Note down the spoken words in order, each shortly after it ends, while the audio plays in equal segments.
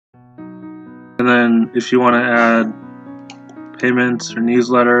And then if you want to add payments or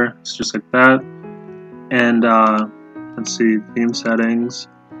newsletter, it's just like that. And let's see, theme settings.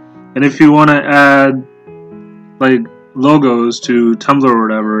 And if you want to add like logos to Tumblr or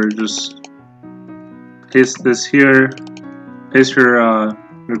whatever, just paste this here, paste your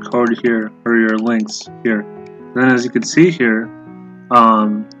code here or your links here. And then as you can see here,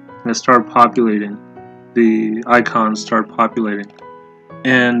 they start populating. The icons start populating.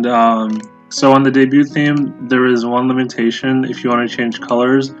 And so on the debut theme, there is one limitation. If you want to change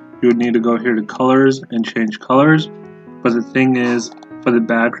colors, you would need to go here to colors and change colors. But the thing is, for the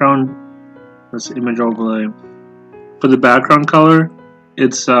background, this image overlay, for the background color,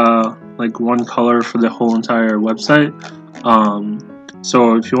 it's like one color for the whole entire website.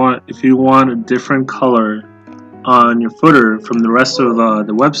 So if you want a different color on your footer from the rest of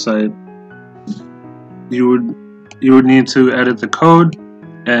the website, you would need to edit the code,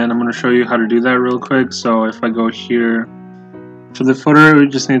 and I'm going to show you how to do that real quick. So if I go here for the footer, we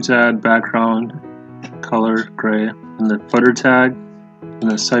just need to add background color gray and the footer tag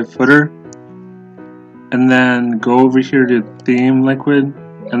and the site footer, and then go over here to theme liquid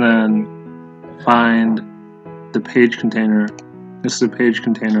and then find the page container. This is a page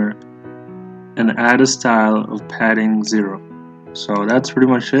container, and add a style of padding 0. So that's pretty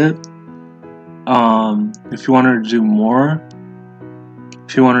much it. If you wanted to do more,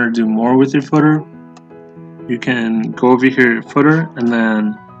 with your footer, you can go over here to footer, and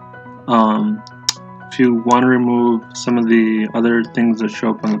then if you want to remove some of the other things that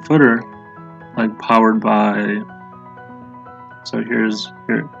show up on the footer, like powered by, so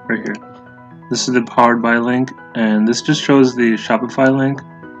right here. This is the powered by link, and this just shows the Shopify link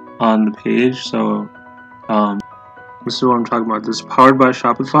on the page. So this is what I'm talking about. This is powered by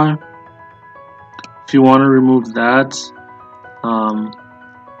Shopify. If you want to remove that,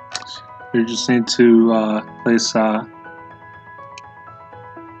 you just need to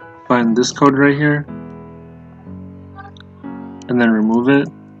find this code right here and then remove it.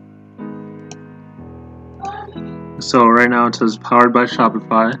 So right now it says powered by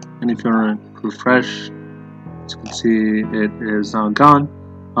Shopify, and if you want to refresh, as you can see, it is now gone.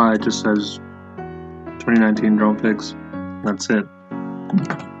 It just says 2019 drone fix. That's it.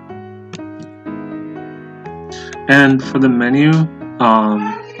 And for the menu,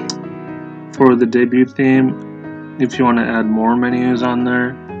 for the debut theme, if you want to add more menus on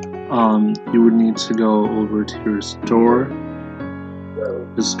there, you would need to go over to your store,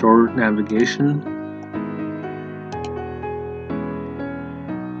 the store navigation,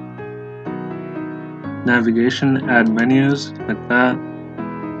 add menus like that,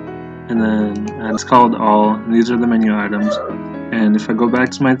 and then it's called all, and these are the menu items. And if I go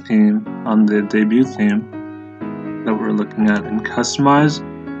back to my theme on the debut theme that we're looking at and customize,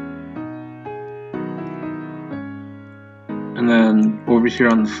 and then over here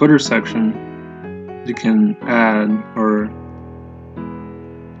on the footer section, you can add or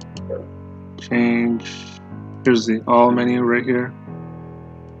change. Here's the all menu right here.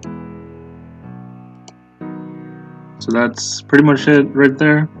 So that's pretty much it right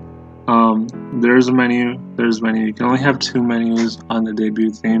there. There's a menu, You can only have 2 menus on the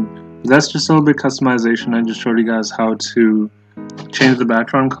debut theme. That's just a little bit customization. I just showed you guys how to change the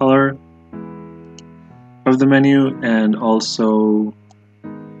background color of the menu, and also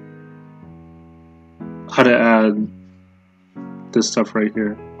how to add this stuff right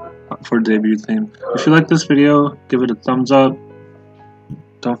here for debut theme. If you like this video, give it a thumbs up.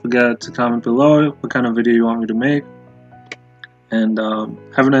 Don't forget to comment below what kind of video you want me to make. And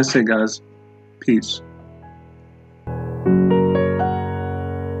have a nice day, guys. Peace.